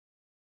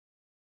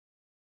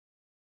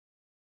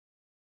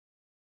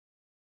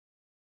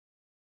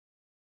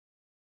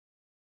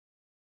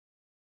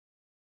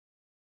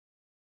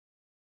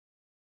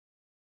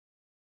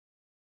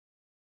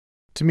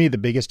To me, the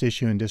biggest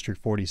issue in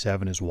District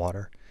 47 is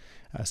water.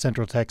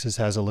 Central Texas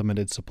has a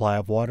limited supply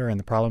of water, and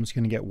the problem is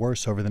going to get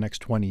worse over the next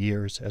 20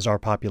 years as our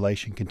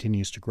population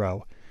continues to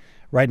grow.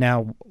 Right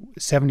now,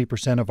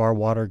 70% of our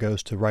water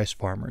goes to rice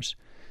farmers.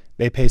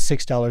 They pay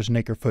 $6 an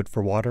acre foot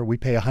for water. We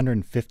pay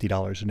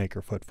 $150 an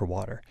acre foot for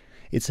water.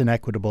 It's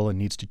inequitable and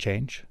needs to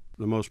change.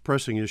 The most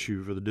pressing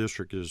issue for the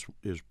district is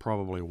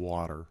probably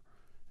water.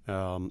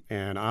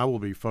 And I will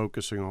be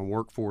focusing on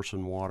workforce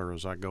and water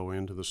as I go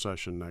into the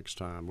session next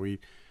time.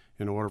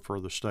 In order for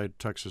the state of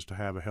Texas to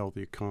have a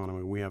healthy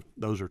economy,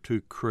 those are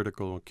two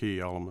critical and key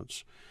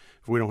elements.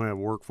 If we don't have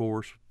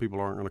workforce, people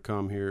aren't going to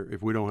come here.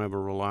 If we don't have a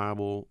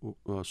reliable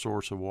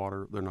source of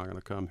water, they're not going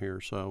to come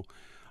here. So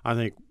I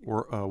think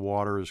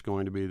water is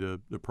going to be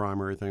the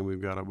primary thing.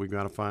 We've got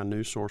to find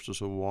new sources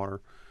of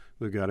water.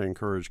 We've got to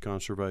encourage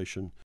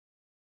conservation.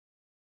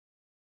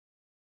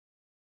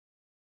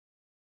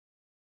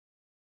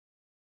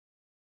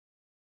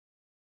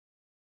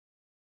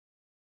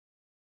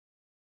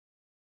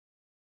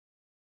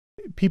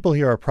 People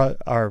here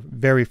are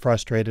very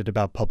frustrated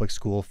about public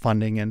school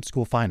funding and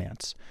school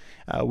finance.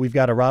 We've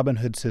got a Robin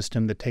Hood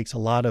system that takes a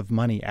lot of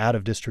money out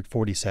of District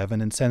 47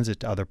 and sends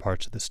it to other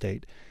parts of the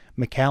state.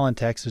 McAllen,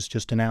 Texas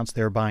just announced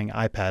they're buying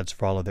iPads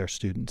for all of their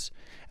students.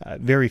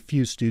 Very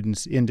few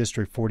students in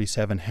District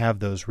 47 have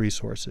those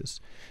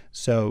resources.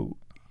 So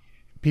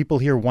people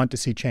here want to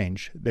see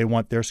change. They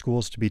want their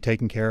schools to be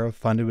taken care of,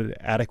 funded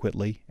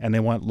adequately, and they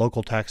want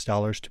local tax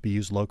dollars to be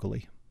used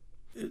locally.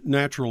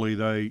 Naturally,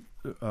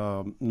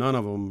 none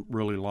of them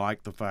really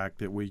like the fact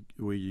that we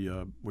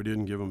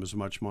didn't give them as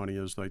much money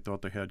as they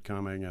thought they had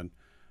coming,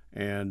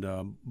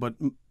 but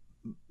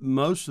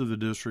most of the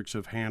districts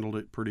have handled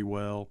it pretty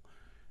well.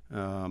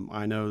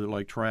 I know that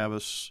Lake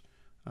Travis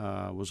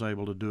was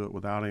able to do it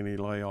without any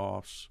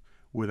layoffs,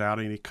 without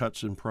any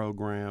cuts in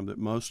program. That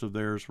most of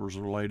theirs was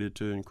related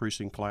to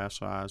increasing class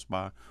size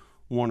by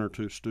 1 or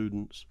 2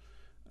 students.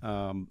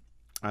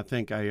 I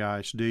think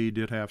AISD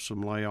did have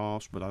some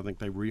layoffs, but I think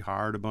they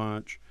rehired a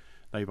bunch.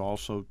 They've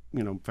also,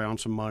 found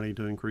some money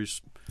to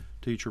increase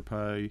teacher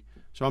pay.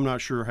 So I'm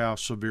not sure how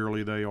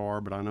severely they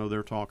are, but I know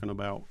they're talking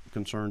about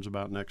concerns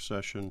about next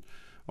session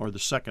or the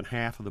second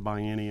half of the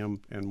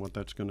biennium and what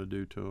that's going to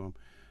do to them.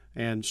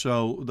 And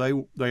so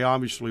they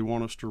obviously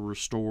want us to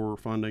restore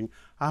funding.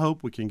 I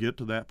hope we can get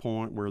to that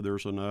point where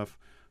there's enough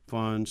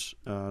funds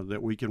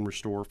that we can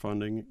restore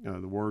funding.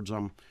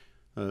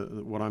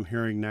 What I'm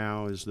hearing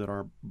now is that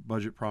our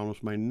budget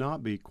problems may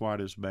not be quite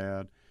as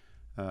bad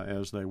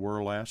as they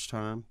were last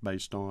time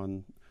based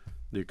on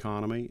the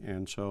economy,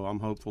 and so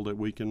I'm hopeful that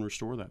we can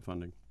restore that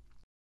funding.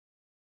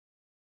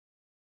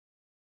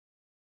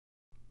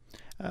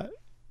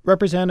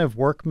 Representative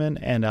Workman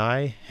and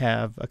I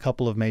have a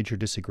couple of major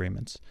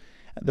disagreements.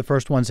 The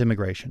first one's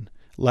immigration.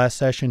 Last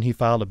session, he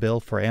filed a bill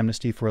for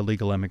amnesty for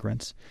illegal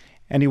immigrants,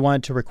 and he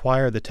wanted to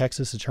require the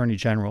Texas Attorney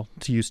General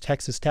to use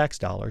Texas tax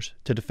dollars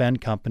to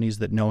defend companies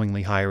that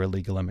knowingly hire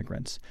illegal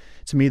immigrants.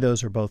 To me,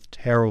 those are both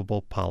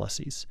terrible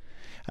policies.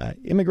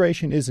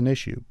 Immigration is an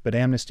issue, but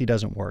amnesty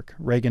doesn't work.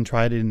 Reagan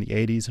tried it in the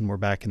 80s, and we're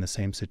back in the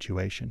same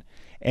situation.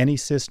 Any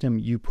system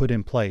you put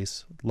in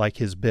place, like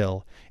his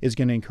bill, is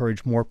going to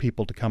encourage more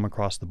people to come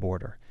across the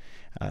border.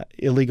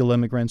 Illegal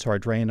immigrants are a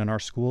drain on our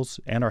schools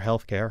and our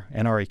health care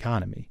and our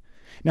economy.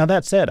 Now,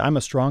 that said, I'm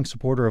a strong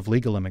supporter of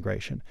legal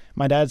immigration.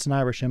 My dad's an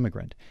Irish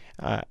immigrant.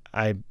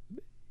 I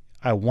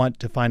want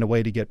to find a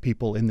way to get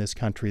people in this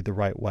country the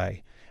right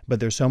way. But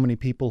there's so many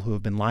people who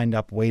have been lined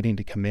up waiting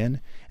to come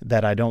in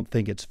that I don't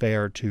think it's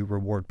fair to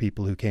reward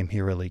people who came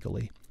here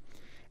illegally.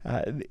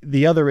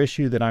 The other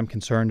issue that I'm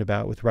concerned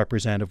about with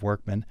Representative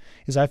Workman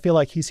is I feel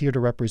like he's here to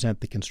represent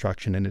the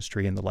construction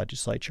industry in the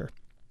legislature.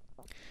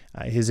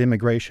 His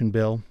immigration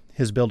bill,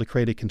 his bill to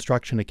create a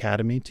construction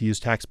academy to use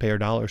taxpayer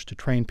dollars to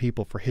train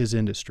people for his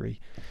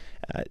industry.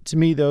 To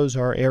me, those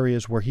are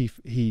areas where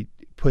he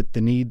put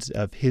the needs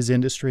of his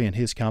industry and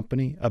his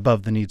company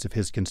above the needs of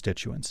his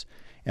constituents,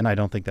 and I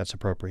don't think that's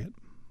appropriate.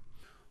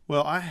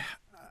 Well,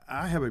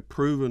 I have a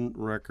proven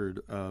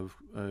record of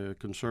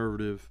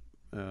conservative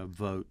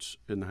votes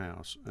in the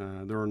House.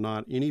 There are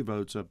not any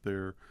votes up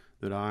there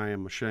that I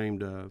am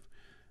ashamed of.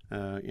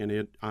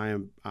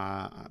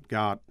 I've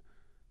got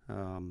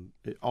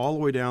all the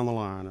way down the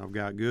line. I've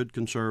got good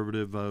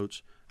conservative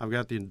votes. I've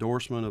got the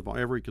endorsement of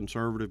every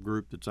conservative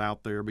group that's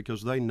out there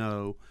because they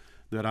know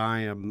that I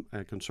am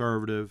a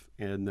conservative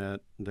and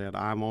that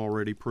I'm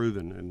already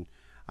proven. And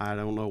I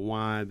don't know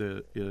why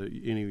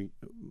any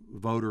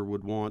voter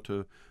would want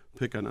to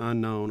pick an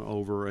unknown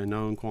over a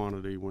known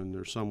quantity when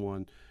there's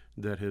someone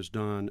that has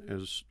done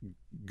as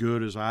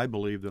good as I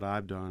believe that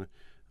I've done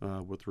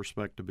with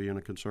respect to being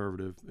a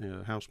conservative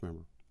House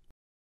member.